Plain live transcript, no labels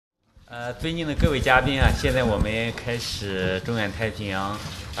尊敬的各位嘉宾啊，现在我们开始中远太平洋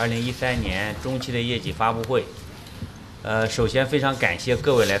2013年中期的业绩发布会。首先非常感谢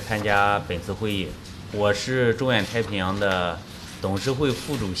各位来参加本次会议。我是中远太平洋的董事会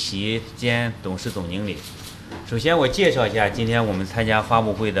副主席兼董事总经理。首先我介绍一下今天我们参加发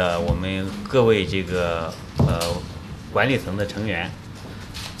布会的我们各位管理层的成员。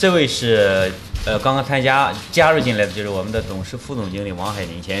这位是刚刚加入进来的，就是我们的董事副总经理王海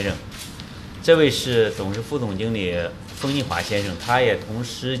林先生。这位是董事副总经理封金华先生，他也同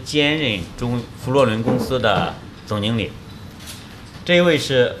时兼任福洛伦公司的总经理。这一位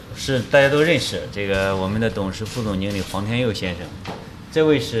是大家都认识，这个我们的董事副总经理黄天佑先生。这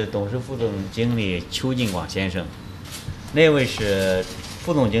位是董事副总经理邱进广先生。那位是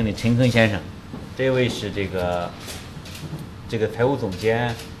副总经理陈坑先生。这位是这个财务总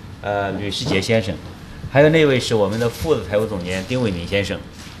监吕世杰先生。还有那位是我们的副的财务总监丁伟民先生。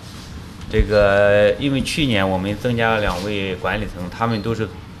因为去年我们增加了2位管理层，他们都是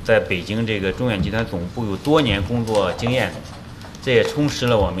在北京这个中远集团总部有多年工作经验，这也充实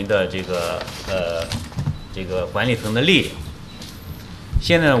了我们的这个管理层的力量。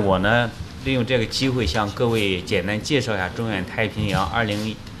现在我呢，利用这个机会向各位简单介绍一下中远太平洋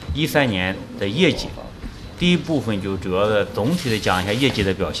2013年的业绩。第一部分就主要的总体的讲一下业绩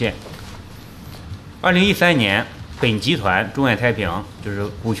的表现。2013年。本集团中远太平洋就是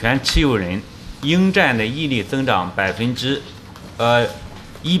股权持有人应占的溢利增长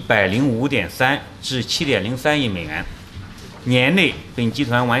105.3%至7.03亿美元。年内本集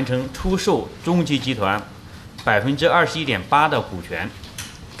团完成出售中集集团21.8%的股权，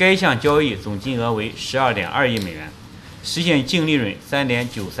该项交易总金额为12.2亿美元，实现净利润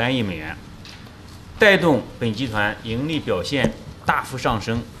3.93亿美元，带动本集团盈利表现大幅上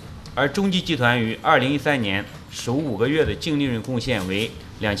升。而中集集团于2013年首5个月的净利润贡献为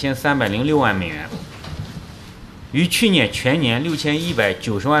2306万美元，与去年全年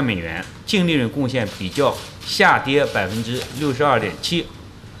6190万美元净利润贡献比较下跌62.7%。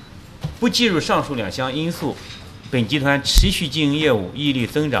不计入上述2项因素，本集团持续经营业务溢利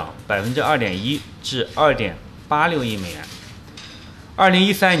增长2.1%至2.86亿美元。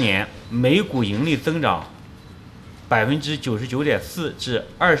2013年每股盈利增长99.4%至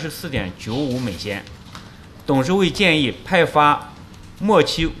24.95美仙。董事会建议派发末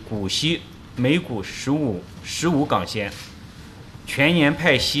期股息每股15港仙，全年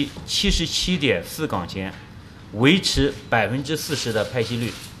派息77.4港仙，维持40%的派息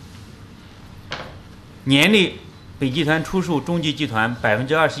率。年内本集团出售中集集团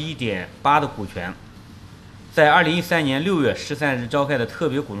21.8%的股权，在2013年6月13日召开的特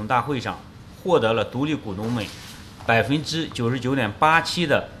别股东大会上，获得了独立股东们99.87%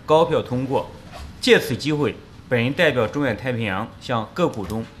的高票通过。借此机会，本人代表中远太平洋向各股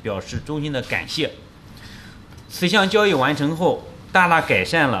东表示衷心的感谢。此项交易完成后，大大改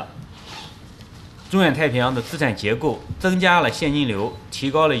善了中远太平洋的资产结构，增加了现金流，提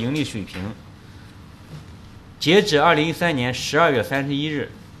高了盈利水平。截止2013年12月31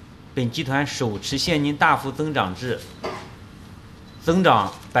日，本集团手持现金大幅增长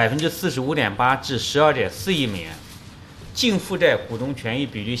45.8%至12.4亿美元。净负债股东权益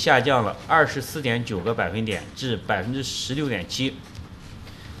比率下降了24.9个百分点至16.7%，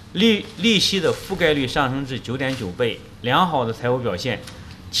利息的覆盖率上升至9.9倍。良好的财务表现、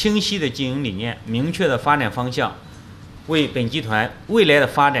清晰的经营理念、明确的发展方向，为本集团未来的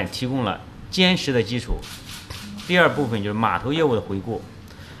发展提供了坚实的基础。第二部分就是码头业务的回顾。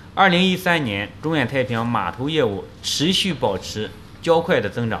2013年，中远太平洋码头业务持续保持较快的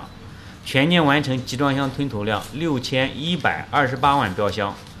增长。全年完成集装箱吞吐量6128万标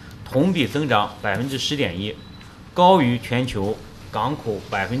箱，同比增长10.1%，高于全球港口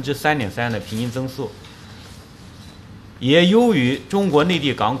3.3%的平均增速，也优于中国内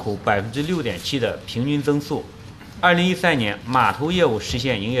地港口6.7%的平均增速。2013年，码头业务实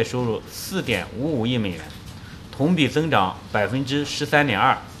现营业收入4.55亿美元，同比增长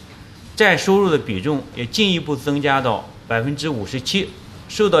13.2%，占收入的比重也进一步增加到57%。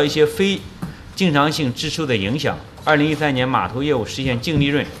受到一些非经常性支出的影响，2013年码头业务实现净利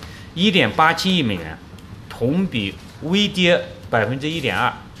润1.87亿美元，同比微跌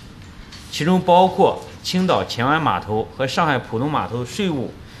1.2%，其中包括青岛前湾码头和上海浦东码头税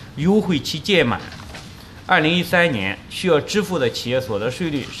务优惠期届满，2013年需要支付的企业所得税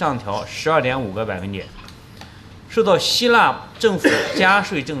率上调12.5个百分点。受到希腊政府加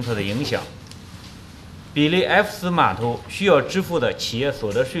税政策的影响，比例 F4 码头需要支付的企业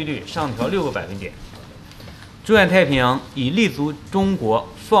所得税率上调6个百分点。中远太平洋以立足中国、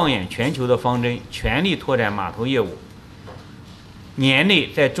放眼全球的方针，全力拓展码头业务。年内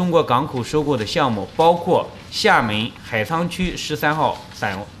在中国港口收购的项目包括厦门海沧区13号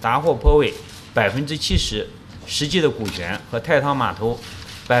散杂货泊位70%实际的股权和太仓码头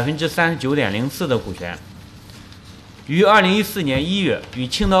39.04%的股权。于2014年1月与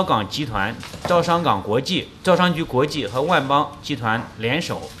青岛港集团、招商局国际和万邦集团联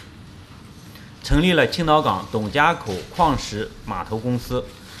手，成立了青岛港董家口矿石码头公司，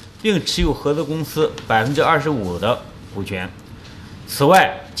并持有合资公司25%的股权。此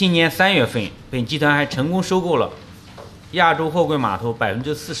外，今年3月份，本集团还成功收购了亚洲货柜码头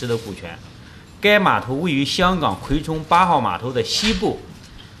40%的股权。该码头位于香港葵涌8号码头的西部，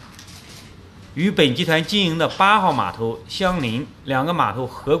与本集团经营的8号码头相邻，两个码头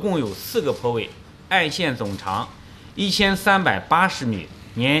合共有4个泊位，岸线总长1380米，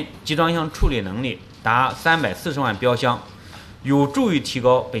年集装箱处理能力达340万标箱，有助于提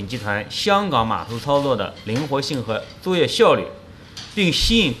高本集团香港码头操作的灵活性和作业效率，并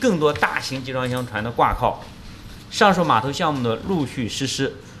吸引更多大型集装箱船的挂靠。上述码头项目的陆续实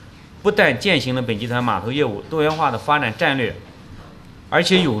施，不但践行了本集团码头业务多元化的发展战略，而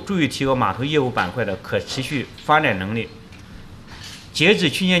且有助于提高码头业务板块的可持续发展能力。截止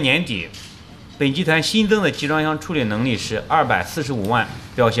去年年底，本集团新增的集装箱处理能力是245万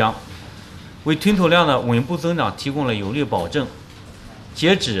标箱，为吞吐量的稳步增长提供了有力保证。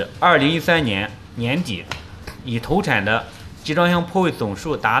截止2013年年底，已投产的集装箱泊位总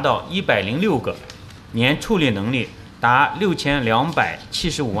数达到106个，年处理能力达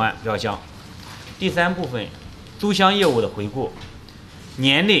6275万标箱。第三部分，租箱业务的回顾。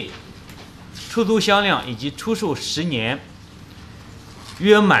年内出租箱量以及出售10年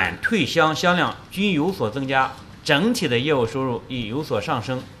约满退箱箱量均有所增加，整体的业务收入亦有所上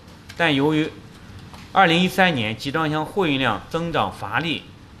升。但由于2013年集装箱货运量增长乏力，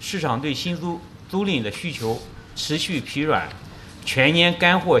市场对新租赁的需求持续疲软，全年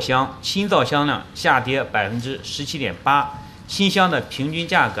干货箱新造箱量下跌17.8%，新箱的平均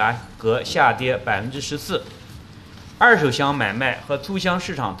价格下跌14%。二手箱买卖和租箱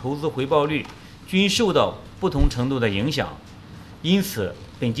市场投资回报率均受到不同程度的影响，因此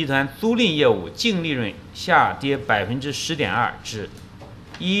本集团租赁业务净利润下跌10.2%至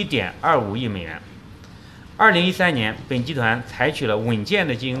1.25亿美元。2013年，本集团采取了稳健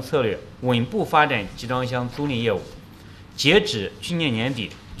的经营策略，稳步发展集装箱租赁业务。截止去年年底，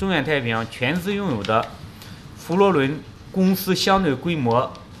中远太平洋全资拥有的佛罗伦公司相对规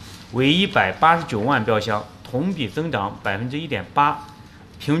模为189万标箱，同比增长1.8%，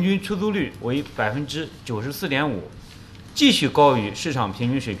平均出租率为94.5%，继续高于市场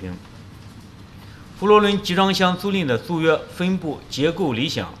平均水平。佛罗伦集装箱租赁的租约分布结构理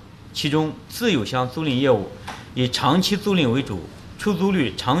想，其中自有箱租赁业务以长期租赁为主，出租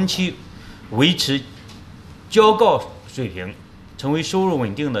率长期维持较高水平，成为收入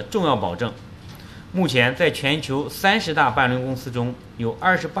稳定的重要保证。目前，在全球30大办轮公司中，有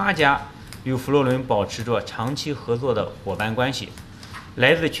28家与佛罗伦保持着长期合作的伙伴关系。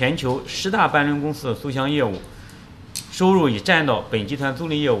来自全球10大办轮公司的租箱业务收入已占到本集团租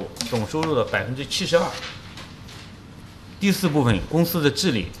赁业务总收入的72%。第四部分，公司的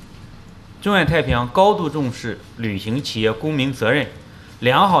治理。中远太平洋高度重视履行企业公民责任，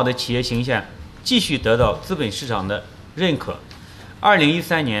良好的企业形象继续得到资本市场的认可。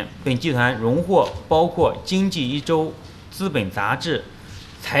2013年，本集团荣获包括《经济一周》、《资本》杂志、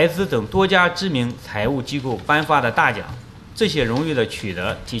财资等多家知名财务机构颁发的大奖。这些荣誉的取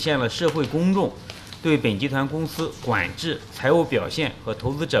得，体现了社会公众对本集团公司管制、财务表现和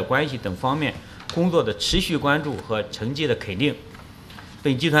投资者关系等方面工作的持续关注和成绩的肯定。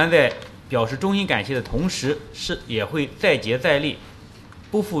本集团在表示衷心感谢的同时，也会再接再厉，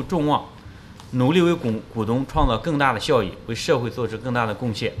不负众望，努力为股东创造更大的效益，为社会做出更大的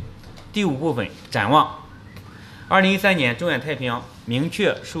贡献。第五部分，展望。2013年，中远太平洋明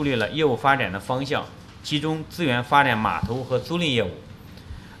确树立了业务发展的方向，集中资源发展码头和租赁业务。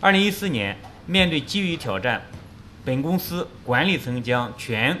2014年，面对机遇挑战，本公司管理层将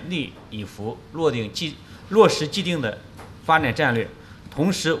全力以赴落实既定的发展战略。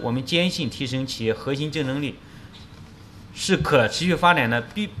同时，我们坚信提升企业核心竞争力是可持续发展的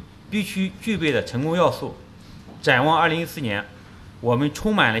必须具备的成功要素。展望2014年，我们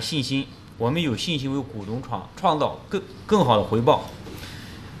充满了信心，我们有信心为股东创造更好的回报。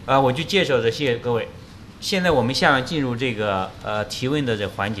我就介绍这些，各位。现在我们下面进入这个提问的这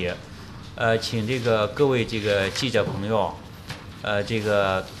环节，请这个各位这个记者朋友，这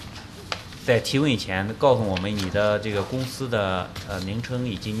个在提问前告诉我们你的这个公司的名称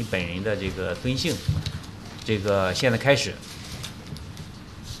以及你本人的这个尊姓。这个现在开始。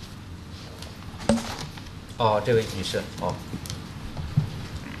这位女士，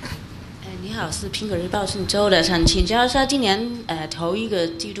你好，是苹果日报姓周的，想请教一下，今年头一个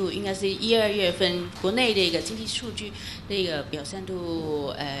季度应该是1、2月份，国内这个经济数据这个表现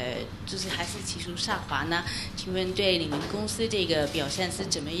度就是还是持续下滑呢？请问对你们公司这个表现是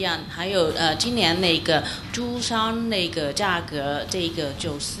怎么样？还有今年那个猪商那个价格这个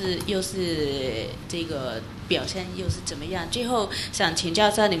走势又是这个表现又是怎么样？最后想请教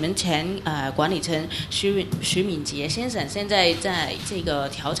一下你们前管理层徐敏杰先生，现在在这个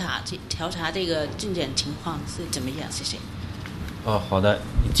调查这个进展情况是怎么样？谢谢。好的，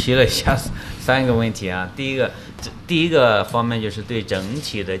你提了一下3个问题啊。第一个方面就是对整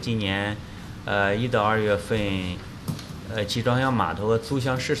体的今年1到2月份集装箱码头和租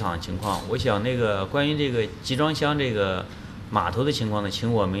箱市场情况，我想那个关于这个集装箱这个码头的情况呢，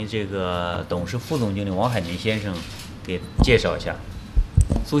请我们这个董事副总经理王海林先生给介绍一下。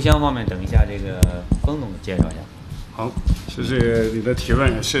租箱方面，等一下这个冯总介绍一下。好，谢谢你的提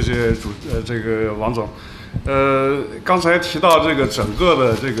问，谢谢这个王总。刚才提到这个整个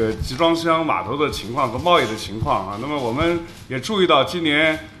的这个集装箱码头的情况和贸易的情况啊，那么我们也注意到今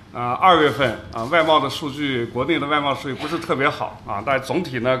年2月份外贸的数据，国内的外贸数据不是特别好啊，但总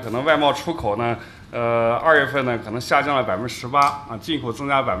体呢，可能外贸出口呢，2月份呢可能下降了18%啊，进口增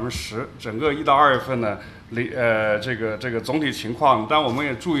加10%，整个1到2月份呢，这个总体情况，但我们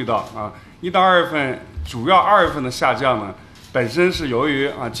也注意到啊，1到2月份主要2月份的下降呢，本身是由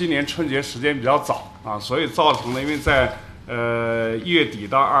于今年春节时间比较早啊，所以造成了因为在1月底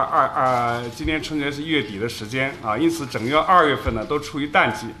到今年春节是1月底的时间啊，因此整个2月份呢都处于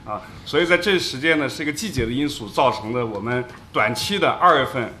淡季啊，所以在这时间呢是一个季节的因素造成的，我们短期的2月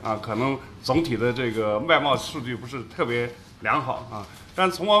份啊，可能总体的这个外贸数据不是特别良好啊，但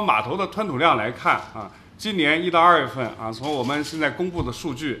从我们码头的吞吐量来看啊，今年1到2月份啊，从我们现在公布的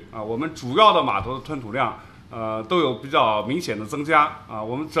数据啊，我们主要的码头的吞吐量都有比较明显的增加啊，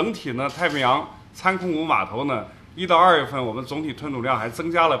我们整体呢太平洋参控股码头呢，1到2月份我们总体吞吐量还增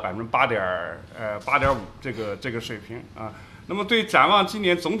加了8.5%这个水平啊。那么对展望今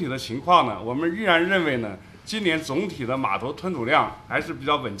年总体的情况呢，我们依然认为呢，今年总体的码头吞吐量还是比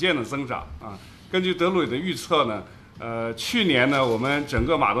较稳健的增长啊。根据德鲁伊的预测呢，去年呢我们整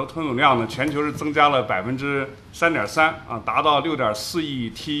个码头吞吐量呢全球是增加了3.3%啊，达到6.4亿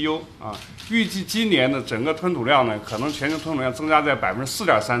TEU 啊。预计今年的整个吞吐量呢，可能全球吞吐量增加在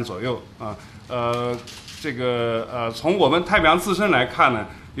4.3%左右啊。从我们太平洋自身来看呢，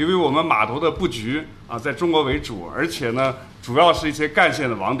由于我们码头的布局啊，在中国为主，而且呢，主要是一些干线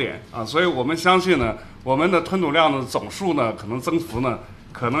的网点啊，所以我们相信呢，我们的吞吐量的总数呢，可能增幅呢，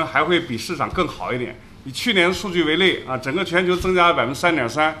可能还会比市场更好一点。以去年的数据为例啊，整个全球增加了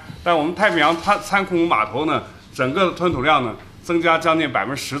3.3%，但我们太平洋参控股码头呢，整个的吞吐量呢，增加将近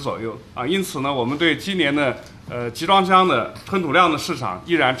10%左右啊，因此呢，我们对今年的集装箱的吞吐量的市场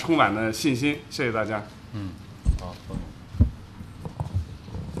依然充满了信心。谢谢大家。好，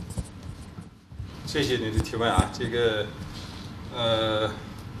谢谢您的提问啊，这个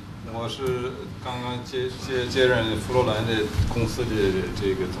我是刚刚接任弗洛兰的公司的这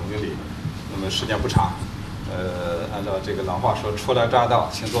个总经理，那么时间不长，按照这个老话说，初来乍到，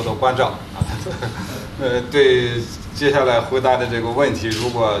请多多关照啊。对接下来回答的这个问题，如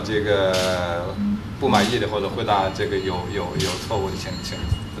果这个不满意的或者回答这个有错误的，请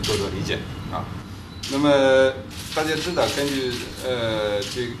多多理解啊。那么大家知道，根据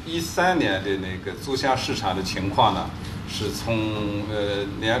这个13年的那个租箱市场的情况呢，是从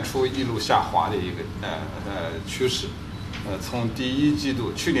年初一路下滑的一个趋势。从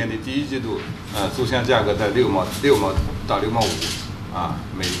去年的第一季度，租箱价格在6毛到6毛5啊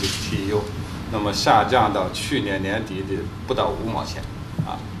每一个 TEU， 那么下降到去年年底的不到5毛钱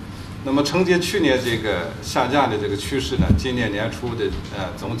啊。那么承接去年这个下降的这个趋势呢，今年年初的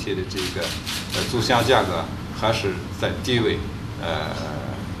总体的这个租箱价格还是在低位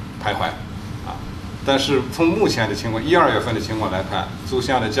徘徊啊。但是从目前的情况，1、2月份的情况来看，租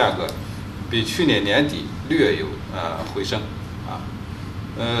箱的价格比去年年底略有回升啊。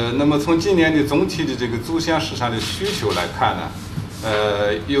那么从今年的总体的这个租箱市场的需求来看呢，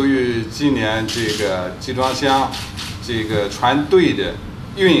由于今年这个集装箱这个船队的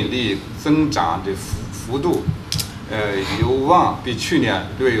运力增长的幅度，有望比去年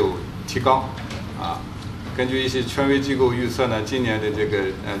略有提高啊。根据一些权威机构预测呢，今年的这个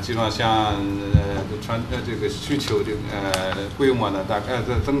集装箱这个需求的规模呢，大概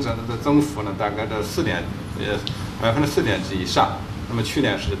的增幅呢，大概在4.几以上。那么去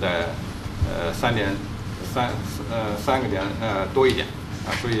年是在3个点多一点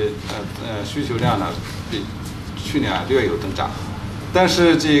啊，所以需求量呢比去年略有增长。但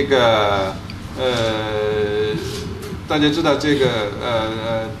是这个大家知道这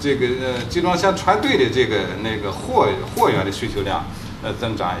个集装箱船队的那个货源的需求量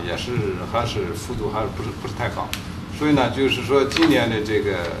增长也是还是幅度还是不是太高，所以呢，就是说今年的这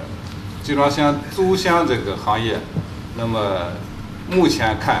个集装箱租箱这个行业，那么目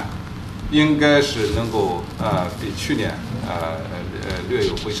前看应该是能够比去年略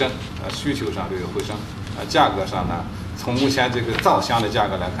有回升，需求上略有回升，价格上呢，从目前这个造箱的价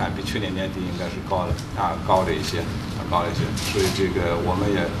格来看，比去年年底应该是高了一些，所以这个我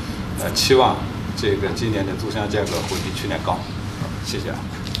们也期望这个今年的租箱价格会比去年高。谢谢。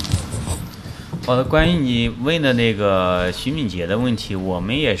好的，关于你问的那个徐敏杰的问题，我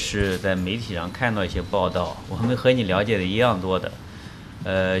们也是在媒体上看到一些报道，我们和你了解的一样多的。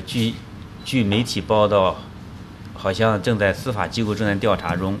据媒体报道，好像司法机构正在调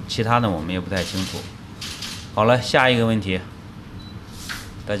查中，其他的我们也不太清楚。好了，下一个问题，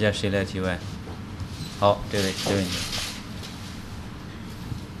大家谁来提问？好，这位提问题。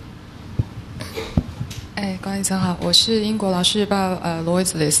关医生好，我是英国《劳士日报》罗伊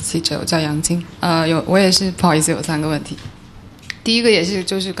斯雷斯记者，我叫杨晶。我也是不好意思，有3个问题。第一个也是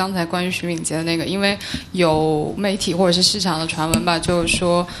就是刚才关于徐敏杰的那个，因为有媒体或者是市场的传闻吧，就是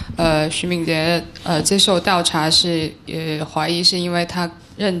说徐敏杰接受调查是怀疑是因为他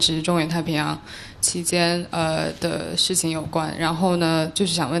任职中远太平洋期间的事情有关。然后呢，就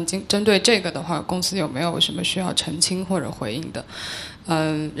是想问针对这个的话，公司有没有什么需要澄清或者回应的？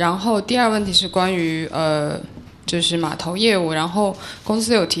然后第二问题是关于就是码头业务，然后公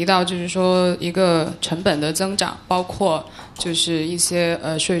司有提到就是说一个成本的增长，包括就是一些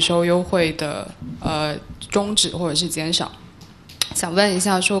税收优惠的终止或者是减少。想问一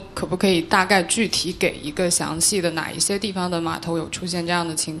下，说可不可以大概具体给一个详细的哪一些地方的码头有出现这样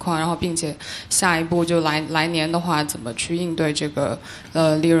的情况，然后并且下一步就来年的话怎么去应对这个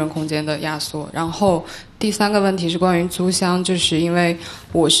利润空间的压缩？然后第3个问题是关于租箱，就是因为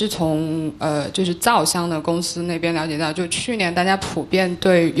我是从就是造箱的公司那边了解到，就去年大家普遍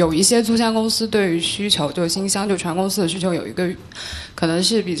对有一些租箱公司对于需求，就新箱就船公司的需求有一个可能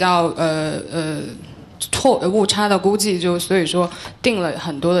是比较误差的估计，就所以说订了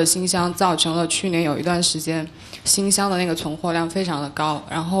很多的新箱，造成了去年有一段时间新箱的那个存货量非常的高。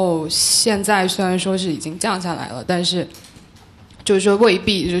然后现在虽然说是已经降下来了，但是就是说未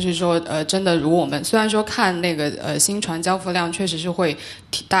必就是说真的如我们虽然说看那个新船交付量确实是会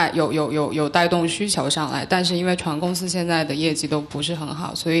有带动需求上来，但是因为船公司现在的业绩都不是很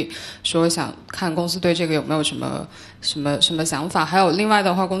好，所以说想看公司对这个有没有什么想法。还有另外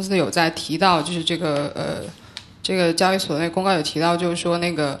的话，公司有在提到就是这个交易所的那个公告有提到，就是说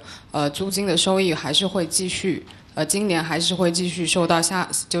那个租金的收益还是会继续。今年还是会继续受到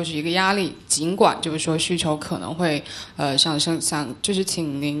就是一个压力，尽管就是说需求可能会上升，想就是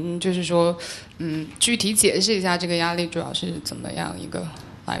请您就是说具体解释一下这个压力主要是怎么样一个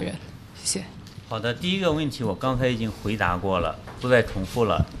来源，谢谢。好的，第一个问题我刚才已经回答过了，不再重复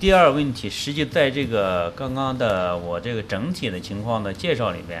了。第二个问题，实际在这个刚刚的我这个整体的情况的介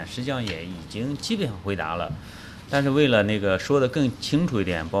绍里面，实际上也已经基本上回答了。但是为了那个说的更清楚一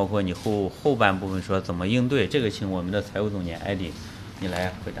点，包括你后半部分说怎么应对，这个请我们的财务总监艾迪你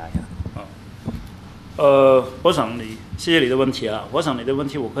来回答一下。我想谢谢你的问题啊。我想你的问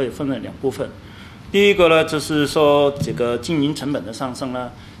题我可以分为2部分。第一个呢，就是说这个经营成本的上升呢，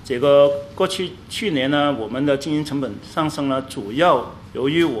这个去年呢，我们的经营成本上升呢，主要由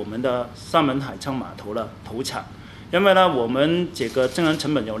于我们的厦门海昌码头的投产。因为呢，我们这个增人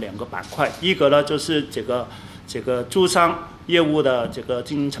成本有2个板块，一个呢就是这个租商业务的这个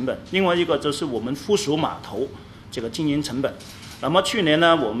经营成本，另外一个就是我们附属码头这个经营成本。那么去年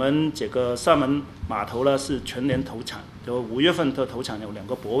呢，我们这个厦门码头呢是全年投产，就5月份的投产有2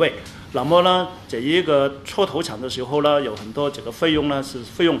个泊位。那么呢，这一个初投产的时候呢，有很多这个费用呢是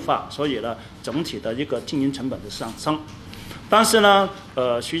费用化，所以呢，整体的一个经营成本的上升。但是呢，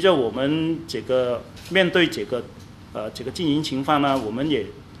随着我们这个面对这个经营情况呢，我们也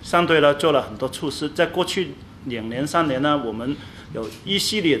相对呢做了很多措施。在过去2年3年呢，我们有一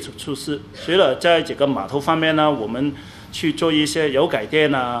系列措施。除了在这个码头方面呢，我们去做一些油改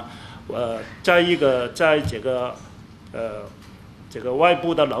电啊，在这个外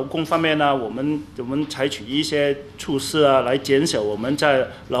部的劳工方面呢，我们采取一些措施啊，来减少我们在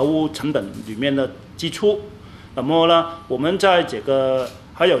劳务成本里面的支出。那么呢，我们在这个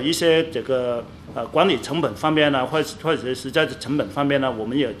还有一些这个管理成本方面呢，或者是在成本方面呢，我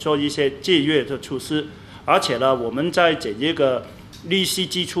们也做一些节约的措施。而且呢，我们在这一个利息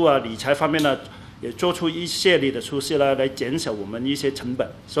支出啊、理财方面呢，也做出一系列的措施呢，来减少我们一些成本。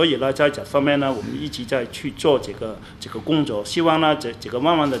所以呢，在这方面呢，我们一直在去做这个工作，希望呢，这个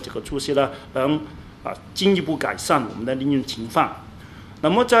慢慢的这个措施呢，能进一步改善我们的利润情况。那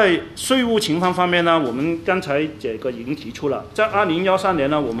么在税务情况方面呢，我们刚才这个已经提出了，在2013年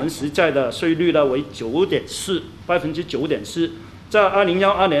呢，我们实在的税率呢为9.4%，在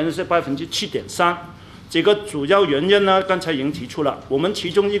2012年是7.3%。这个主要原因呢，刚才已经提出了，我们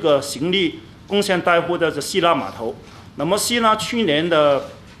其中一个行李贡献大户的是希腊码头。那么希腊去年的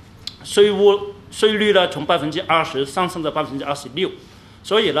税率呢，从20%上升到26%，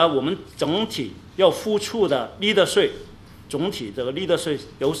所以呢，我们整体要付出的利得税。总体这个利得税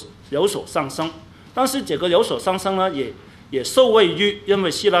有所上升，但是这个有所上升呢，也受惠于因为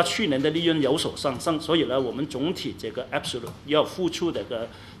希腊去年的利润有所上升，所以呢，我们总体这个 absolute 要付出这个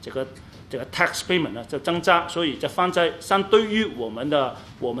tax payment 呢就增加，所以这放在相对于我们的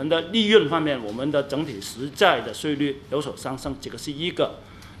利润方面，我们的整体实在的税率有所上升，这个是一个。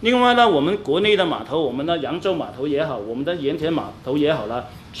另外呢，我们国内的码头，我们的扬州码头也好，我们的盐田码头也好了，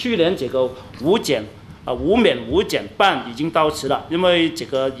去年这个无免无减半已经到期了，因为这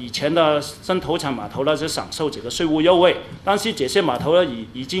个以前的深投产码头呢是享受这个税务优惠，但是这些码头呢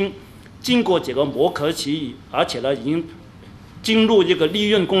已经经过这个磨壳期，而且呢已经进入一个利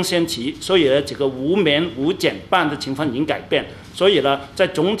润贡献期，所以呢这个无免无减半的情况已经改变，所以呢在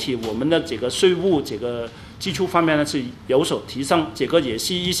总体我们的这个税务这个基础方面呢是有所提升，这个也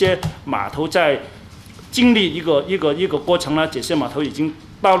是一些码头在经历一个过程呢，这些码头已经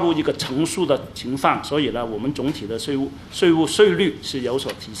到入一个成熟的情况，所以呢，我们总体的税率是有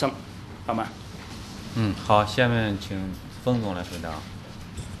所提升，好吗？好，下面请冯总来回答。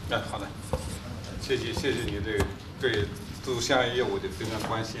好的，谢谢你对租箱业务的非常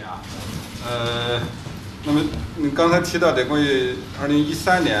关心啊。那么你刚才提到的关于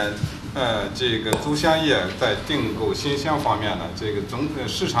2013年，这个租箱业在订购新箱方面呢，这个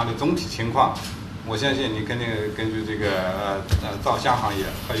市场的总体情况。我相信你肯定根据这个造箱行业，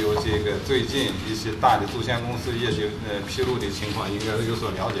还有这个最近一些大的租箱公司业绩披露的情况，应该有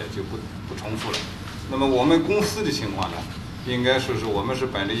所了解，就不重复了。那么我们公司的情况呢，应该说是我们是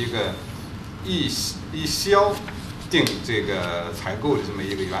本着一个一销定这个采购的这么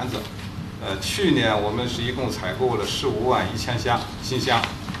一个原则。去年我们是一共采购了15.1万箱新箱，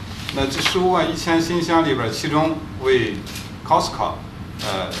那这15.1万新箱里边，其中为 Costco。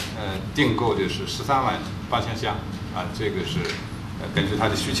订购的是13.8万箱啊，这个是根据它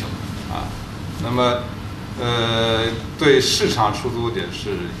的需求啊。那么对市场出租的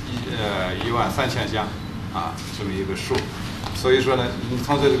是1.3万箱啊，这么一个数。所以说呢，你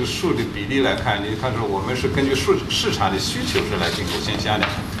从这个数的比例来看，你看说我们是根据市场的需求是来订购新箱的，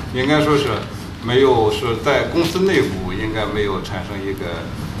应该说是没有说在公司内部应该没有产生一个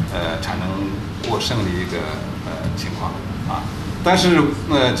产能过剩的一个情况啊。但是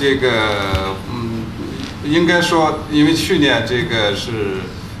这个应该说，因为去年这个是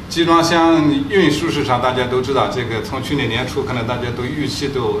集装箱运输市场，大家都知道，这个从去年年初可能大家都预期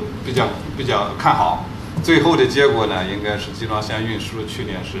都比较看好，最后的结果呢，应该是集装箱运输去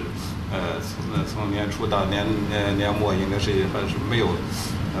年是从年初到年末，应该是还是没有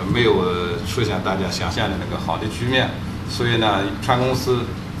出现大家想象的那个好的局面，所以呢，船公司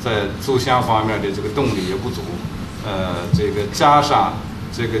在租箱方面的这个动力也不足。这个加上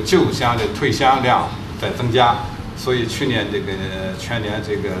这个旧箱的退箱量在增加，所以去年这个全年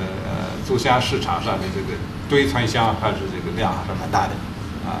这个租箱市场上的这个堆存箱还是这个量还是蛮大的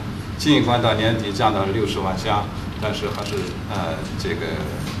啊。尽管到年底降到了60万箱，但是还是这个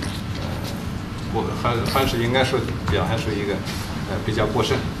还是应该说表现出一个比较过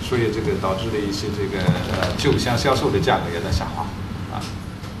剩，所以这个导致了一些这个旧箱销售的价格也在下滑啊。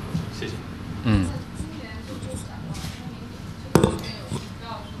谢谢。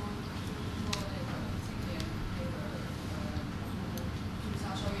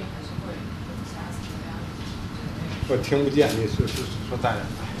我听不见，你说大点。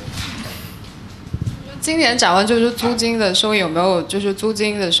今年展望就是租金的收益有没有？就是租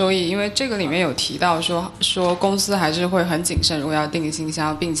金的收益，因为这个里面有提到说公司还是会很谨慎，如果要订新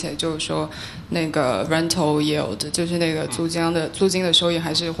箱，并且就是说那个 rental yield， 就是那个租金的收益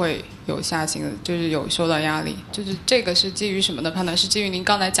还是会有下行的，就是有受到压力。就是这个是基于什么的判断？是基于您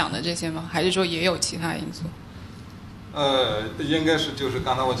刚才讲的这些吗？还是说也有其他因素？应该是就是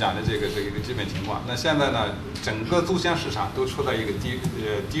刚才我讲的这个一个基本情况。那现在呢，整个租箱市场都处在一个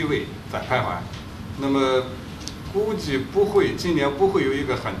低位在徘徊。那么估计今年不会有一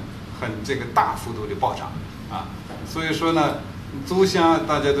个很这个大幅度的暴涨啊。所以说呢，租箱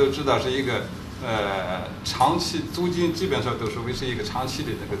大家都知道是一个长期租金基本上都是维持一个长期的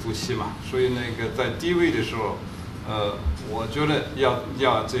那个租期嘛。所以那个在低位的时候，我觉得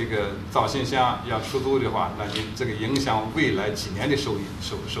要这个造信箱要出租的话，那你这个影响未来几年的收入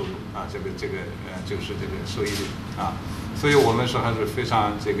啊，这个就是这个收益率啊，所以我们说还是非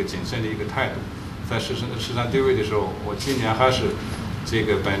常这个谨慎的一个态度。在市场定位的时候，我今年还是这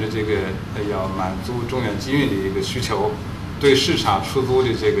个本着这个要满足中远集运的一个需求，对市场出租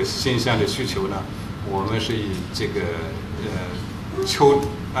的这个信箱的需求呢，我们是以这个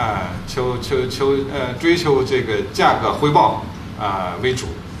追求这个价格回报为主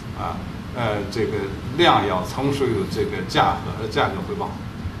这个量要同时有这个价格回报。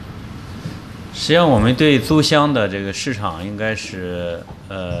实际上，我们对租箱的这个市场应该是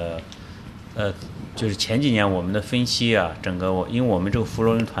就是前几年我们的分析啊，整个因为我们这个弗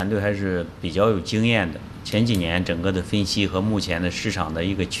洛伦团队还是比较有经验的，前几年整个的分析和目前的市场的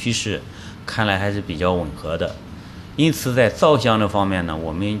一个趋势，看来还是比较吻合的。因此，在造箱这方面呢，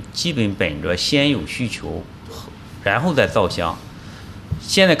我们基本本着先有需求，然后再造箱。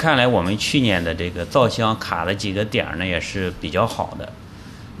现在看来，我们去年的这个造箱卡了几个点呢，也是比较好的。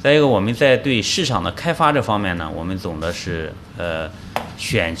再一个，我们在对市场的开发这方面呢，我们总的是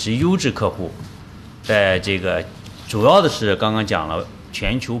选择优质客户，在这个主要的是刚刚讲了，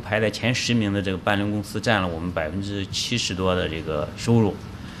全球排在前10名的这个伴侣公司占了我们70%多的这个收入。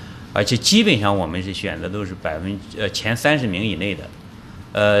而且基本上我们是选的都是前30名以内的，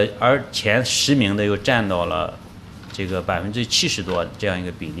而前10名的又占到了这个70%多这样一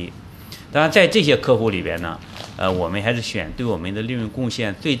个比例。当然，在这些客户里边呢，我们还是选对我们的利润贡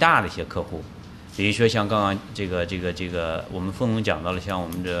献最大的一些客户，比如说像刚刚这个我们凤总讲到了，像我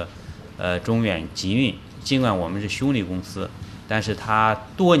们这中远集运，尽管我们是兄弟公司，但是它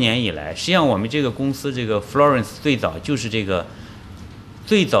多年以来，实际上我们这个公司这个 Florence 最早就是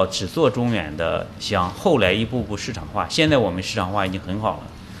最早只做中远的箱，后来一步步市场化，现在我们市场化已经很好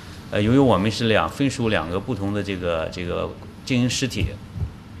了。由于我们是分属2个不同的这个经营实体，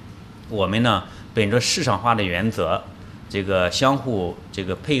我们呢本着市场化的原则，这个相互这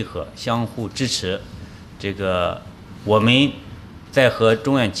个配合，相互支持，这个我们在和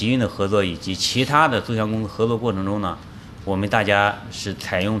中远集运的合作以及其他的租箱公司合作过程中呢，我们大家是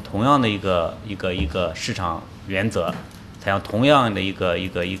采用同样的一个市场原则。采用同样的一个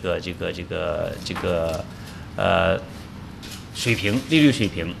水平利率水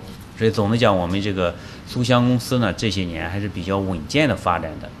平，所以总的讲，我们这个租箱公司呢，这些年还是比较稳健的发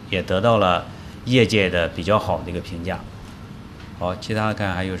展的，也得到了业界的比较好的一个评价。好，其他的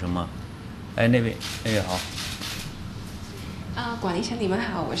看还有什么？那位好。管理层你们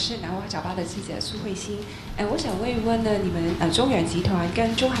好，我是南华早报的记者苏慧欣。我想问一问呢，你们中远集团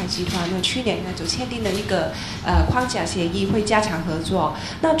跟中海集团呢，去年呢就签订了一个框架协议，会加强合作。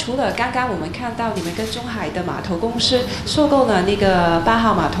那除了刚刚我们看到你们跟中海的码头公司收购了那个8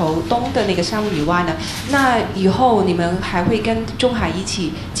号码头东的那个商务以外呢，那以后你们还会跟中海一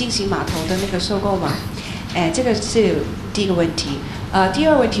起进行码头的那个收购吗？这个是第一个问题。第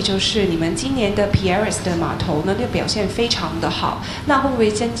二个问题就是你们今年的 Pieris 的码头呢，那个表现非常的好，那会不会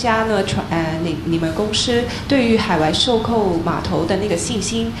增加呢？你们公司对于海外收购码头的那个信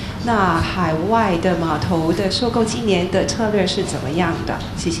心？那海外的码头的收购今年的策略是怎么样的？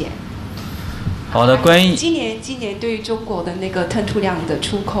谢谢。好的，关于今年对于中国的那个吞吐量的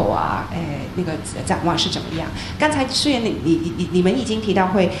出口啊，那个展望是怎么样？刚才虽然你们已经提到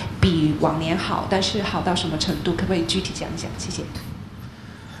会比往年好，但是好到什么程度？可不可以具体讲一讲？谢谢。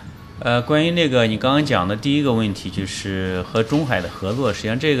关于那个你刚刚讲的第一个问题，就是和中海的合作，实际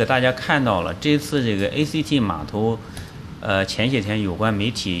上这个大家看到了，这次这个 ACT 码头，前些天有关媒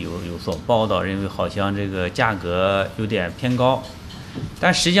体有所报道，认为好像这个价格有点偏高，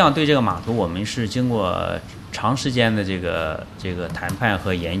但实际上对这个码头，我们是经过长时间的这个谈判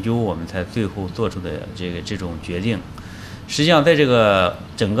和研究，我们才最后做出的这种决定。实际上在这个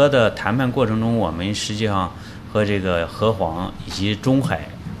整个的谈判过程中，我们实际上和这个和黄以及中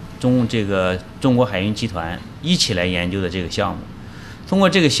国海运集团一起来研究的这个项目。通过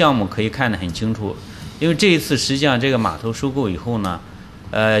这个项目可以看得很清楚，因为这一次实际上这个码头收购以后呢，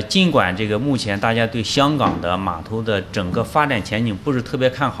尽管这个目前大家对香港的码头的整个发展前景不是特别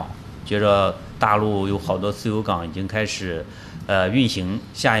看好，觉着大陆有好多自由港已经开始运行，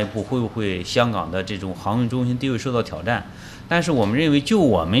下一步会不会香港的这种航运中心地位受到挑战？但是我们认为，就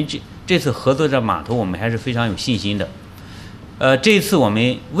我们这次合作的码头，我们还是非常有信心的。这一次我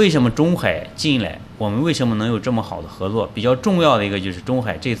们为什么中海进来，我们为什么能有这么好的合作？比较重要的一个就是中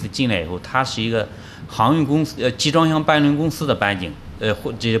海这次进来以后，它是一个航运公司集装箱搬运公司的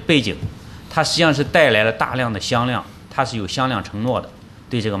这个背景，它实际上是带来了大量的箱量，它是有箱量承诺的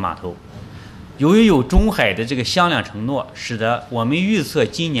对这个码头。由于有中海的这个箱量承诺，使得我们预测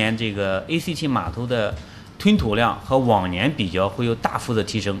今年这个 ACT 码头的吞吐量和往年比较会有大幅的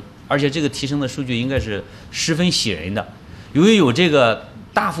提升，而且这个提升的数据应该是十分喜人的。由于有这个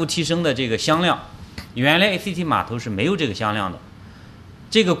大幅提升的这个箱量，原来 ACT 码头是没有这个箱量的。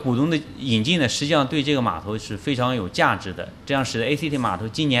这个股东的引进呢，实际上对这个码头是非常有价值的，这样使得 ACT 码头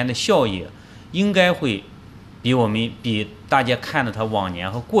今年的效益应该会比大家看的它往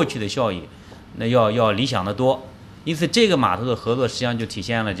年和过去的效益那要理想的多。因此这个码头的合作实际上就体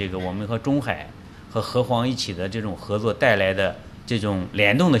现了这个我们和中海和河黄一起的这种合作带来的这种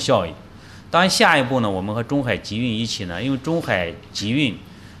联动的效益。当然下一步呢，我们和中海集运一起呢，因为中海集运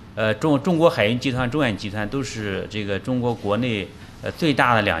中国海运集团、中远集团都是这个中国国内最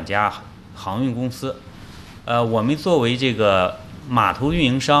大的2家航运公司。我们作为这个码头运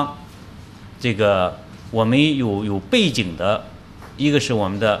营商，这个我们有背景的，一个是我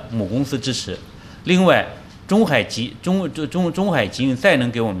们的母公司支持，另外中海集运再能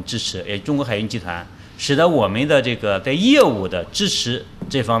给我们支持，也中国海运集团，使得我们的这个在业务的支持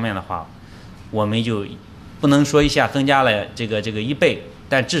这方面的话，我们就不能说一下增加了这个1倍，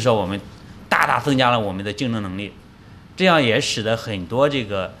但至少我们大大增加了我们的竞争能力。这样也使得很多这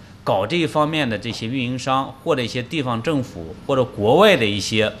个搞这一方面的这些运营商，或者一些地方政府，或者国外的一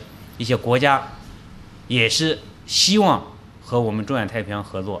些国家，也是希望和我们中远太平洋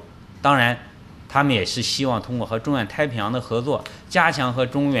合作。当然他们也是希望通过和中远太平洋的合作，加强和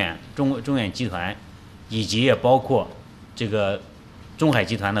中远集团以及也包括这个中海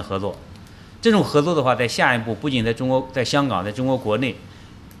集团的合作。这种合作的话，在下一步不仅在香港，在中国国内，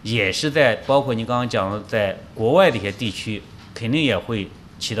也是在包括你刚刚讲的在国外的一些地区，肯定也会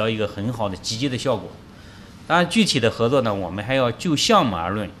起到一个很好的积极的效果。当然具体的合作呢，我们还要就项目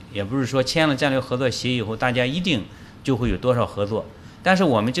而论，也不是说签了战略合作协议以后大家一定就会有多少合作。但是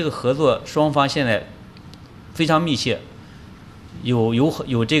我们这个合作双方现在非常密切，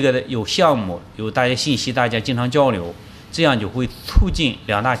有这个有项目，有大家信息，大家经常交流，这样就会促进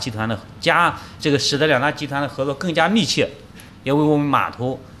2大集团的使得2大集团的合作更加密切，也为我们码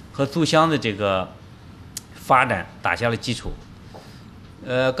头和租箱的这个发展打下了基础。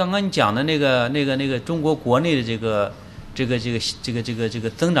刚刚你讲的那个中国国内的这个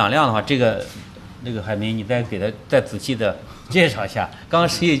增长量的话，那个海明，你再给他再仔细的介绍一下。刚刚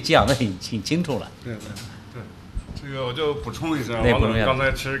实际讲的挺清楚了。对，这个我就补充一下，王总刚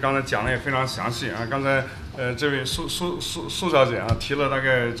才讲的也非常详细啊。刚才这位苏小姐啊提了大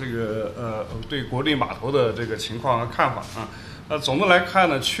概这个对国内码头的这个情况和看法啊。总的来看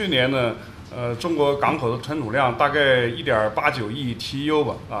呢，去年呢中国港口的吞吐量大概1.89亿 TEU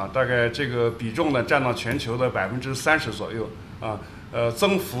吧啊，大概这个比重呢占到全球的30%左右啊。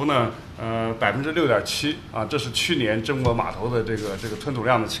增幅呢6.7%啊，这是去年中国码头的这个吞吐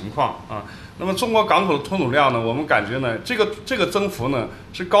量的情况啊。那么中国港口的吞吐量呢，我们感觉呢，这个增幅呢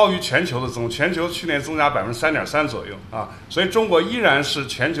是高于全球的增幅，全球去年增加3.3%左右啊，所以中国依然是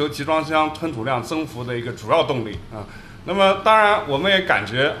全球集装箱吞吐量增幅的一个主要动力啊。那么当然我们也感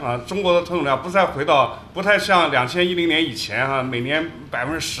觉啊，中国的吞吐量不太像2010年以前啊，每年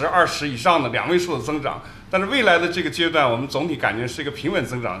10%、20%以上的2位数的增长。但是未来的这个阶段，我们总体感觉是一个平稳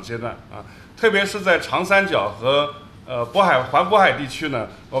增长的阶段啊，特别是在长三角和环渤海地区呢，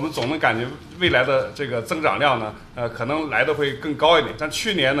我们总能感觉未来的这个增长量呢，可能来的会更高一点。像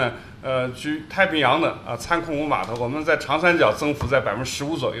去年呢，据太平洋的参控五码头，我们在长三角增幅在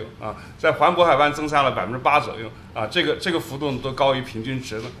15%左右啊，在环渤海湾增加了8%左右啊，这个幅度都高于平均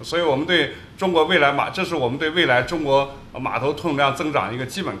值的。所以我们对中国未来这是我们对未来中国码头吞吐量增长一个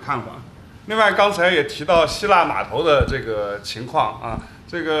基本看法。另外，刚才也提到希腊码头的这个情况啊，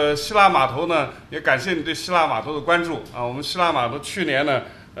这个希腊码头呢，也感谢你对希腊码头的关注啊。我们希腊码头去年呢，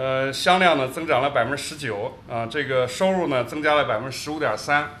箱量呢增长了19%啊，这个收入呢增加了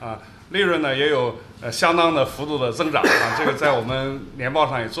15.3%啊，利润呢也有相当的幅度的增长啊，这个在我们年报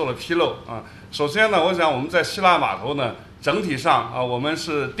上也做了披露啊。首先呢，我想我们在希腊码头呢，整体上啊，我们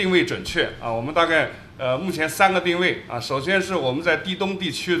是定位准确啊，我们大概目前3个定位啊，首先是我们在地东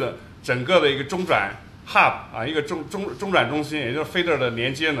地区的整个的一个中转 hub 啊，一个中转中心，也就是 feeder 的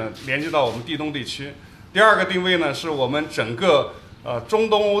连接到我们地东地区。第2个定位呢，是我们整个中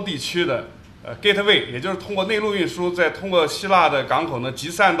东欧地区的gateway， 也就是通过内陆运输，再通过希腊的港口呢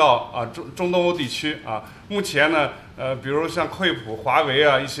集散到中东欧地区啊。目前呢比如像惠普、华为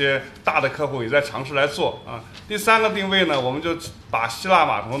啊一些大的客户也在尝试来做啊。第3个定位呢，我们就把希腊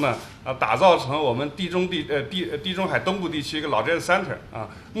码头呢打造成我们地中海东部地区一个 logistics center 啊。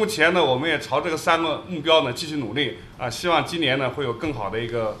目前呢，我们也朝这个3个目标呢继续努力啊，希望今年呢会有更好的一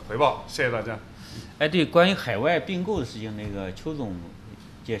个回报。谢谢大家。对，关于海外并购的事情，那个邱总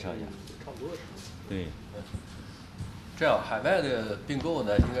介绍一下。差不多。对。这样，海外的并购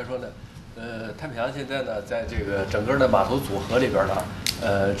呢，应该说呢，太平洋现在呢，在这个整个的码头组合里边呢，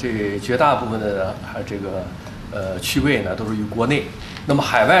这绝大部分的这个区位呢都是于国内。那么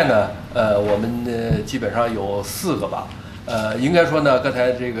海外呢，我们基本上有4个吧。应该说呢，刚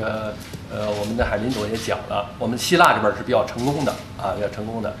才这个我们的海林总也讲了，我们希腊这边是比较成功的啊，比较成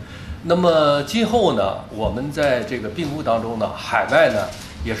功的。那么今后呢，我们在这个并购当中呢，海外呢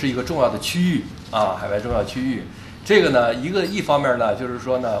也是一个重要的区域啊，海外重要区域。这个呢，一方面呢，就是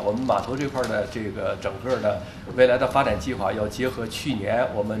说呢，我们码头这块的这个整个的未来的发展计划要结合去年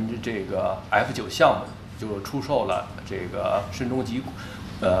我们这个 F9 项目就出售了这个深中级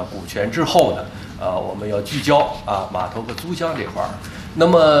股权之后呢，我们要聚焦码头和租箱这块儿。那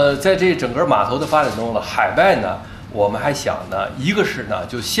么在这整个码头的发展中呢，海外呢，我们还想呢，一个是呢，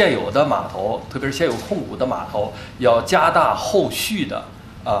就现有的码头，特别是现有控股的码头，要加大后续的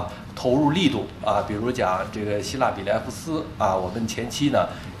投入力度比如讲这个希腊比莱夫斯我们前期呢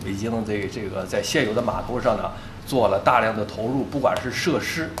已经这个在现有的码头上呢做了大量的投入，不管是设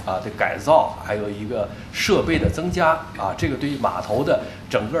施的改造，还有一个设备的增加这个对于码头的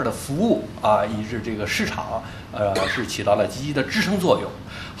整个的服务以致这个市场是起到了积极的支撑作用。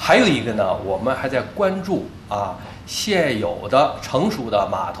还有一个呢，我们还在关注现有的成熟的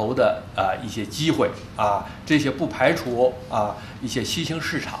码头的一些机会这些不排除一些新兴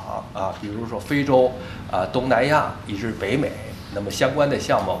市场比如说非洲东南亚以至北美，那么相关的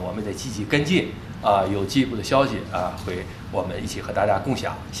项目我们得积极跟进有进一步的消息会我们一起和大家共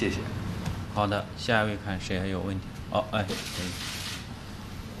享，谢谢。好的，下一位看谁还有问题？可以。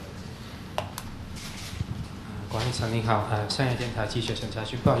管理层您好，商业电台记者陈家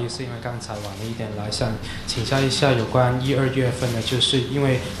驹，不好意思，因为刚才晚了一点来，想请教一下有关1、2月份的，就是因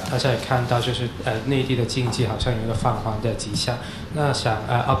为大家也看到，就是内地的经济好像有一个放缓的迹象，那想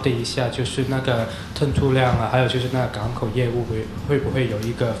update 一下，就是那个吞吐量还有就是那个港口业务会不会有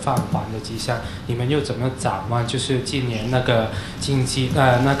一个放缓的迹象？你们又怎么展望？就是今年那个经济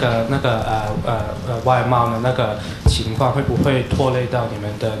外贸的那个情况会不会拖累到你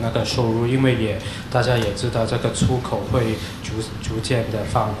们的那个收入？因为大家也知道这个出口会逐渐的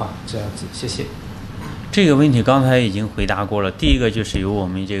放缓，这样子，谢谢。这个问题刚才已经回答过了。第一个就是由我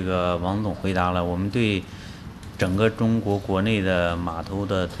们这个王总回答了，我们对整个中国国内的码头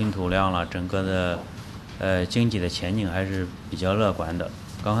的吞吐量了，整个的经济的前景还是比较乐观的。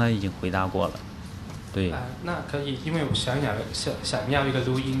刚才已经回答过了。对。那可以，因为我想要一个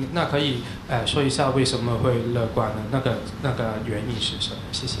录音，那可以说一下为什么会乐观呢？那个原因是什么？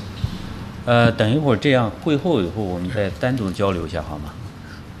谢谢。等一会儿这样会后以后我们再单独交流一下好吗？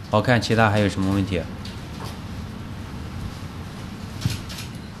好，看其他还有什么问题？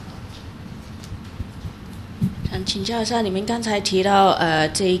想请教一下，你们刚才提到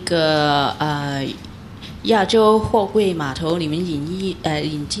这个亚洲货柜码头，你们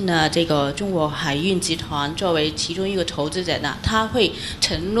引进了这个中国海运集团作为其中一个投资者呢，他会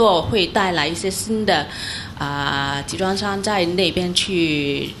承诺会带来一些新的集装箱在那边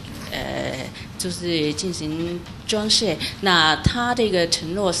去就是进行装卸。那他这个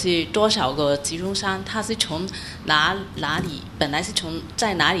承诺是多少个集装箱？他是从哪里？本来是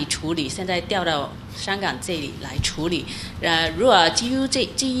在哪里处理，现在调到香港这里来处理。如果基于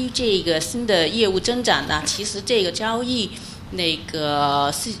这个新的业务增长呢，其实这个交易那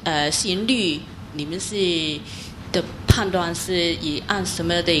个市盈率，你们的判断是以按什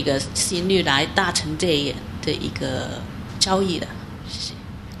么的一个市盈率来达成这的一个交易的？谢谢。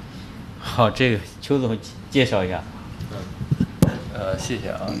好，这个邱总介绍一下。谢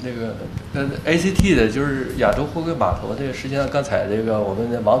谢这个ACT 的就是亚洲货柜码头，这个实际上刚才这个我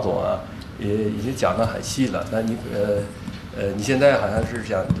们的王总也已经讲得很细了。那你你现在好像是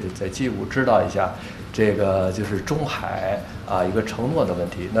想再进一步知道一下这个就是中海一个承诺的问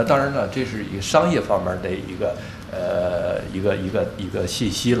题。那当然了，这是一个商业方面的一个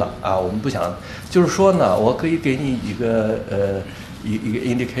信息了我们不想就是说呢，我可以给你一个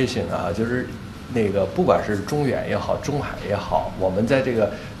indication 就是那个不管是中远也好，中海也好，我们在这个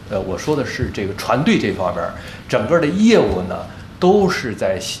我说的是这个船队这方面，整个的业务呢都是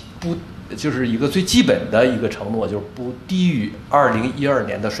在就是一个最基本的一个承诺，就是不低于2012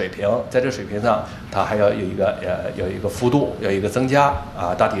年的水平，在这水平上它还要有一个幅度，有一个增加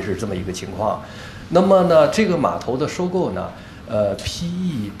大体是这么一个情况。那么呢，这个码头的收购呢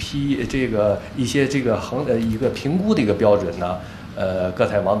，PE 这个一些这个一个评估的一个标准呢，刚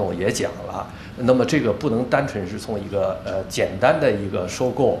才王总也讲了。那么这个不能单纯是从一个简单的一个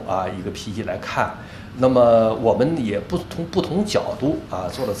收购一个 PE 来看。那么我们也从不同角度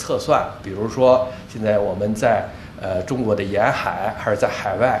做了测算，比如说现在我们在中国的沿海还是在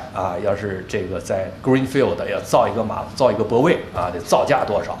海外啊，要是这个在 Greenfield 要造一个造一个泊位啊，得造价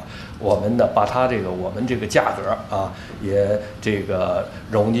多少？我们呢把它我们这个价格啊也这个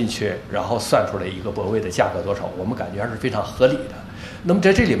融进去，然后算出来一个泊位的价格多少，我们感觉还是非常合理的。那么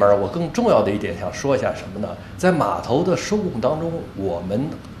在这里面，我更重要的一点想说一下什么呢？在码头的收购当中，我们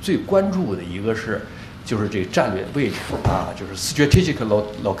最关注的一个就是这个战略位置啊，就是 strategic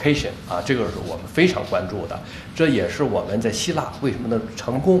location 啊，这个是我们非常关注的。这也是我们在希腊为什么能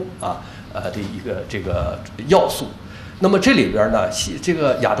成功啊的一个这个要素。那么这里边呢，这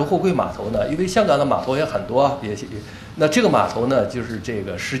个亚洲货柜码头呢，因为香港的码头也很多，那这个码头呢，就是这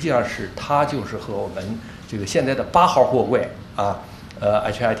个实际上它就是和我们这个现在的8号货柜啊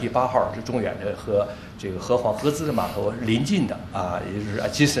，HIT 8号是中远的和这个和黄合资的码头临近的啊，也就是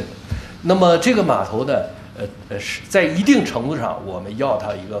adjacent。那么这个码头呢，是在一定程度上，我们要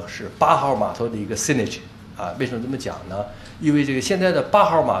它一个是8号码头的一个 synergy 啊。为什么这么讲呢？因为这个现在的8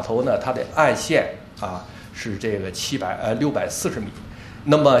号码头呢，它的岸线啊是这个640米，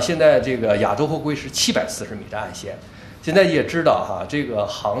那么现在这个亚洲货柜是740米的岸线。现在也知道哈，这个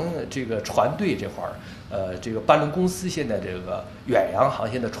船队这块儿，这个班轮公司现在这个远洋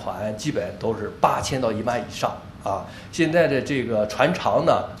航线的船基本都是8000到1万以上啊。现在的这个船长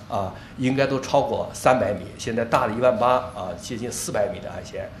呢啊，应该都超过300米，现在大的18000啊，接近400米的岸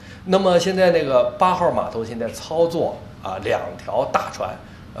线。那么现在那个8号码头现在操作啊2条大船，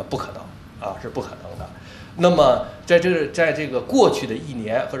不可能啊，是不可能的。那么在这个过去的1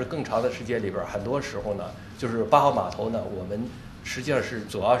年或者更长的时间里边，很多时候呢，就是8号码头呢，我们实际上是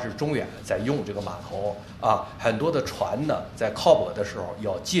主要是中远在用这个码头啊，很多的船呢在靠泊的时候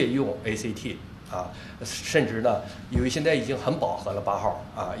要借用 ACT 啊，甚至呢，因为现在已经很饱和了8号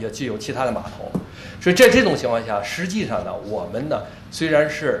啊，要借用其他的码头，所以在这种情况下，实际上呢，我们呢虽然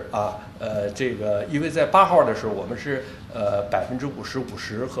是这个因为在8号的时候，我们是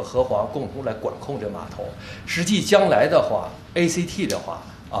50%和和黄共同来管控这码头，实际将来的话 ，ACT 的话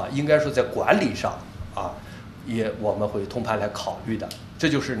啊，应该说在管理上啊，我们会通盘来考虑的。这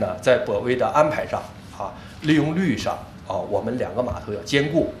就是呢，在泊位的安排上啊，利用率上啊，我们2个码头要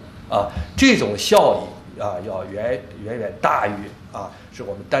兼顾啊，这种效益啊，要远远大于啊，是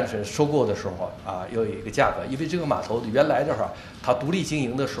我们单纯收购的时候啊，要有一个价格。因为这个码头原来的话，它独立经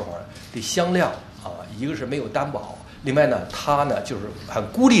营的时候的箱量啊，一个是没有担保，另外呢，它呢就是很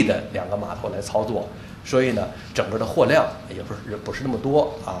孤立的2个码头来操作，所以呢，整个的货量也不是那么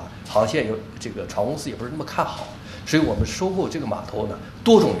多啊，航线这个船公司也不是那么看好，所以我们收购这个码头呢，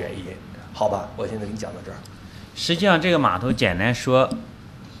多种原因，好吧？我现在给你讲到这儿。实际上，这个码头简单说，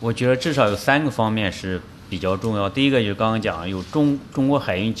我觉得至少有3个方面是比较重要。第一个就是刚刚讲有中国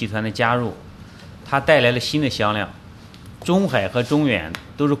海运集团的加入，它带来了新的销量。中海和中远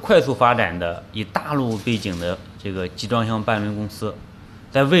都是快速发展的以大陆背景的这个集装箱班轮公司，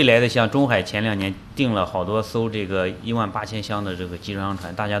在未来的像中海前2年订了好多艘这个18000箱的这个集装箱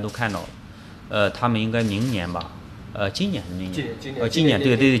船，大家都看到了。他们应该明年吧，今年是明年，今年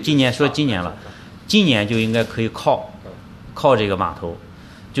对，今年说今年了，今年就应该可以靠这个码头，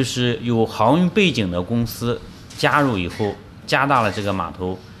就是有航运背景的公司加入以后，加大了这个码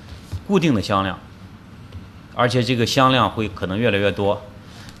头固定的销量。而且这个箱量会可能越来越多。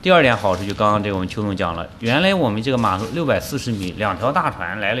第2点好处就刚刚这个我们邱总讲了，原来我们这个码头640米2条大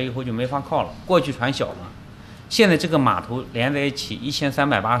船来了以后就没法靠了，过去船小嘛，现在这个码头连在一起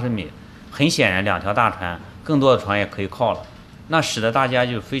1380米，很显然2条大船更多的船也可以靠了，那使得大家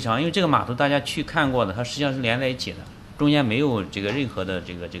就非常，因为这个码头大家去看过的，它实际上是连在一起的，中间没有这个任何的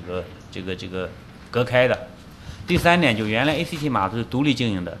这个隔开的。第3点就原来 ACT 码头是独立经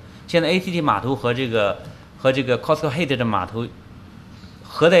营的，现在 ACT 码头和这个 COSCO Head 的码头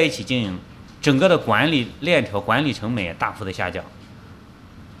合在一起经营，整个的管理链条管理成本也大幅的下降，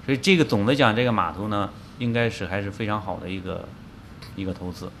所以这个总的讲，这个码头呢，应该是还是非常好的一个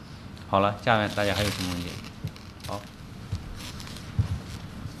投资。好了，下面大家还有什么问题？好。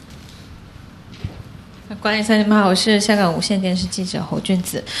管理层你们好，我是香港无线电视记者侯俊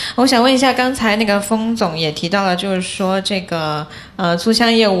子。我想问一下，刚才那个封总也提到了，就是说这个租箱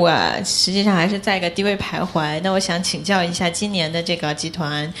业务啊，实际上还是在一个低位徘徊。那我想请教一下，今年的这个集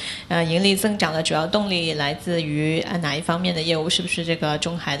团盈利增长的主要动力来自于哪一方面的业务？是不是这个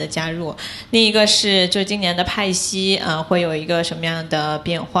中海的加入？另一个是就今年的派息会有一个什么样的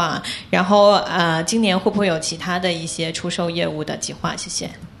变化？然后今年会不会有其他的一些出售业务的计划？谢谢。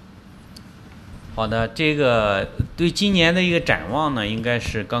好的，这个对今年的一个展望呢，应该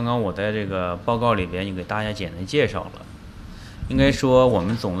是刚刚我在这个报告里边就给大家简单介绍了。应该说我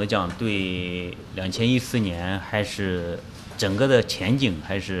们总的讲对2014年还是整个的前景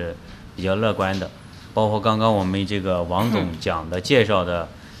还是比较乐观的。包括刚刚我们这个王总讲的介绍的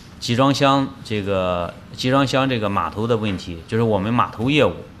集装箱这个码头的问题，就是我们码头业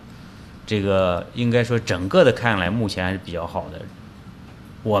务，这个应该说整个的看来目前还是比较好的。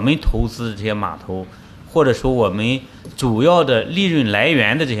我们投资这些码头，或者说我们主要的利润来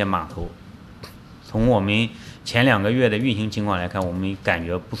源的这些码头，从我们前2个月的运行情况来看，我们感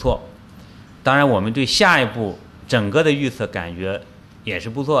觉不错。当然，我们对下一步整个的预测感觉也是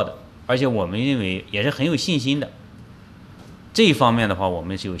不错的，而且我们认为也是很有信心的。这一方面的话，我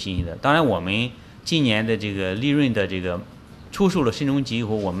们是有信心的。当然，我们今年的这个利润的这个出售了深中级以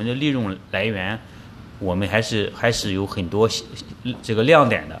后，我们的利润来源，我们还是有很多这个亮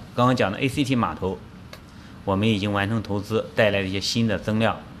点的。刚刚讲的 ACT 码头，我们已经完成投资，带来了一些新的增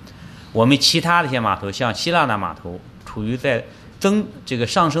量。我们其他的一些码头，像希腊那码头，处于在这个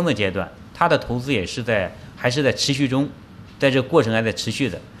上升的阶段，它的投资还是在持续中，在这个过程还在持续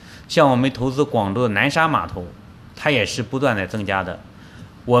的。像我们投资广州的南沙码头，它也是不断在增加的。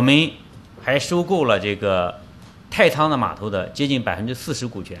我们还收购了这个太仓的码头的接近40%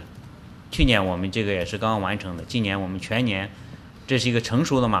股权，去年我们这个也是刚刚完成的，今年我们全年，这是一个成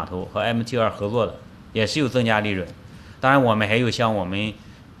熟的码头，和 MT2 合作的，也是有增加利润。当然，我们还有像我们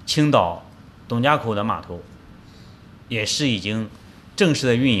青岛董家口的码头，也是已经正式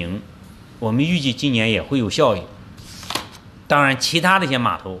的运营，我们预计今年也会有效益。当然，其他的一些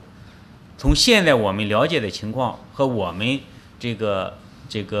码头，从现在我们了解的情况和我们这个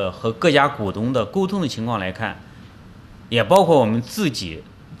和各家股东的沟通的情况来看，也包括我们自己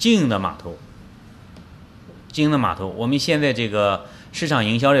经营的码头，我们现在这个市场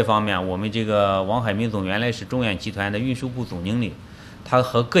营销这方面，我们这个王海明总原来是中远集团的运输部总经理，他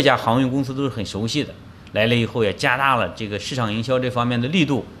和各家航运公司都是很熟悉的，来了以后也加大了这个市场营销这方面的力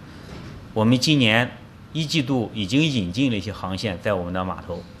度。我们今年1季度已经引进了一些航线在我们的码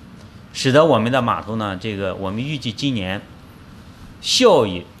头，使得我们的码头呢，这个我们预计今年效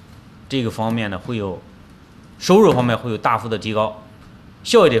益这个方面呢收入方面会有大幅的提高，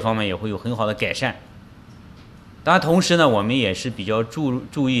效益这方面也会有很好的改善。当然，同时呢，我们也是比较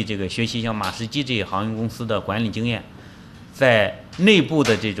注意这个学习像马士基这些航运公司的管理经验，在内部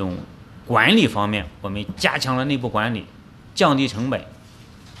的这种管理方面，我们加强了内部管理，降低成本，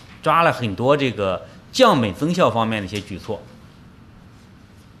抓了很多这个降本增效方面的一些举措。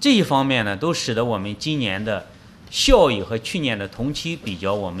这一方面呢，都使得我们今年的效益和去年的同期比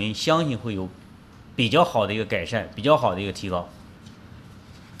较，我们相信会有比较好的一个改善，比较好的一个提高。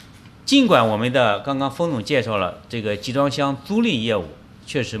尽管我们的刚刚封总介绍了这个集装箱租赁业务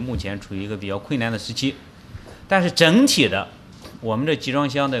确实目前处于一个比较困难的时期，但是整体的我们的集装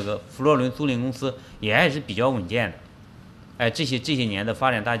箱这个弗洛伦租赁公司也还是比较稳健的。这些年的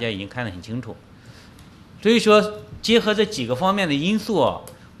发展大家已经看得很清楚。所以说，结合这几个方面的因素，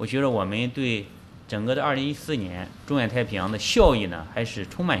我觉得我们对整个的2014年中远太平洋的效益呢，还是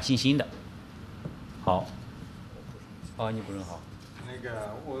充满信心的。好，你补充好。那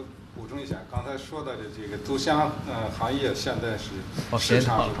个我补充一下，刚才说到的这个租箱行业现在是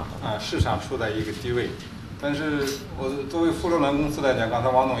市场处在一个低位，但是我作为弗洛兰公司来讲，刚才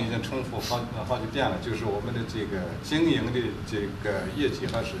王总已经重复好几遍了，就是我们的这个经营的这个业绩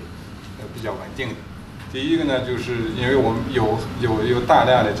还是比较稳定的。第一个呢，就是因为我们有大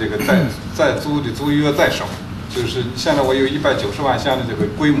量的这个在租的租约在手，就是现在我有190万箱的这个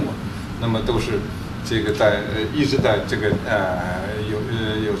规模，那么都是这个一直在这个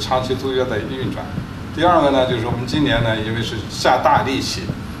有长期租约在运转。第二个呢，就是我们今年呢，因为是下大力气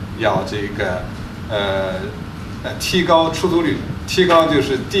要这个提高出租率，提高就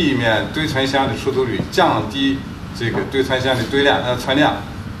是地面堆存箱的出租率，降低这个堆存箱的存量。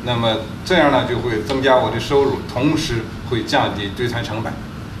那么这样呢，就会增加我的收入，同时会降低堆存成本，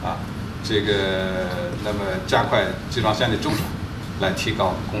这个那么加快集装箱的周转，来提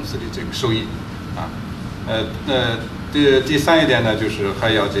高公司的这个收益，第三一点呢，就是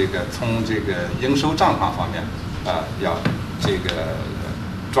还要这个从这个营收账款方面要这个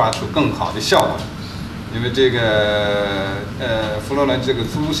抓出更好的效果，因为这个弗洛兰这个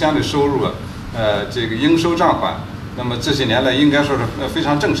租箱的收入这个应收账款。那么这些年来应该说是非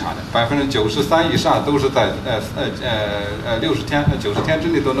常正常的，93%以上都是在60天、90天之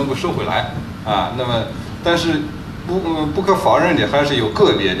内都能够收回来那么，但是不可否认的，还是有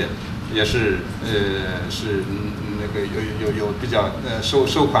个别的，也是是那个有比较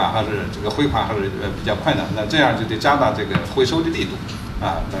收款还是这个回款还是比较困难，那这样就得加大这个回收的力度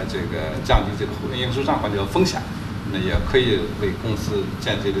来这个降低这个应收账款的风险，那也可以为公司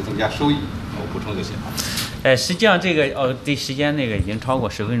间接的增加收益。我补充这些。实际上这个对时间那个已经超过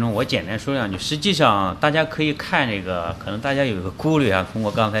10分钟，我简单说两句。实际上大家可以看这个，可能大家有一个顾虑通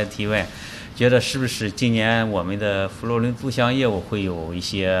过刚才提问，觉得是不是今年我们的佛罗伦租箱业务会有一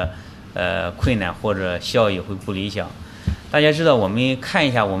些困难或者效益会不理想？大家知道，我们看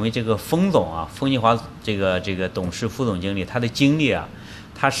一下我们这个封总啊，封金华这个董事副总经理，他的经历啊，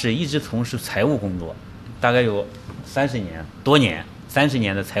他是一直从事财务工作，大概有30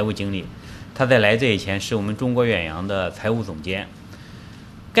年的财务经历。他在来这以前是我们中国远洋的财务总监。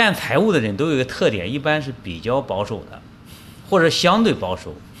干财务的人都有一个特点，一般是比较保守的，或者相对保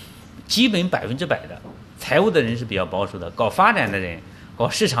守，基本100%的。财务的人是比较保守的，搞发展的人、搞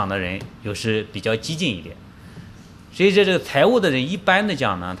市场的人有时比较激进一点。所以这个财务的人一般的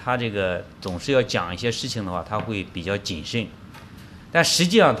讲呢，他这个总是要讲一些事情的话，他会比较谨慎，但实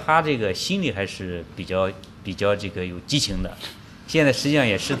际上他这个心里还是比较这个有激情的。现在实际上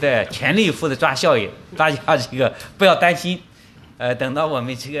也是在全力以赴的抓效益，大家这个不要担心。等到我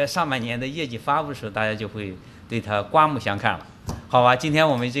们这个上半年的业绩发布的时候，大家就会对他刮目相看了。好吧，今天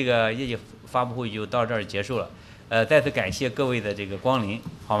我们这个业绩发布会就到这儿结束了。再次感谢各位的这个光临，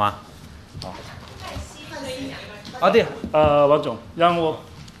好吗？好。对，王总，让我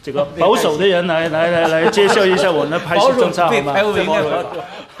这个保守的人来介绍一下我们的派息政策好吗？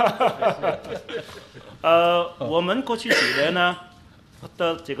我们过去几年呢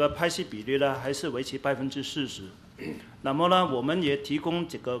的这个派息比率呢，还是维持40%。那么呢，我们也提供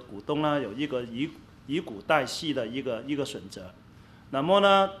这个股东呢有一个以股代息的一个选择。那么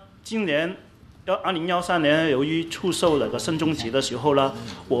呢，今年2013年由于出售那个深中集的时候呢，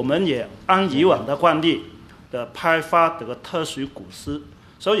我们也按以往的惯例的派发这个特殊股息，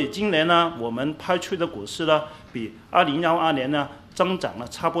所以今年呢，我们派出的股息呢，比2012年呢增长了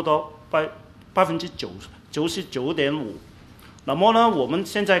差不多99.5%。那么呢，我们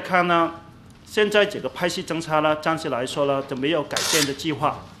现在看呢，现在这个派息政策呢，暂时来说呢，就没有改变的计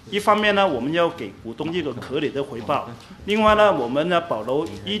划。一方面呢，我们要给股东一个合理的回报；另外呢，我们呢保留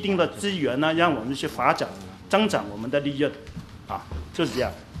一定的资源呢，让我们去发展、增长我们的利润，就是这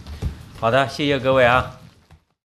样。好的，谢谢各位啊。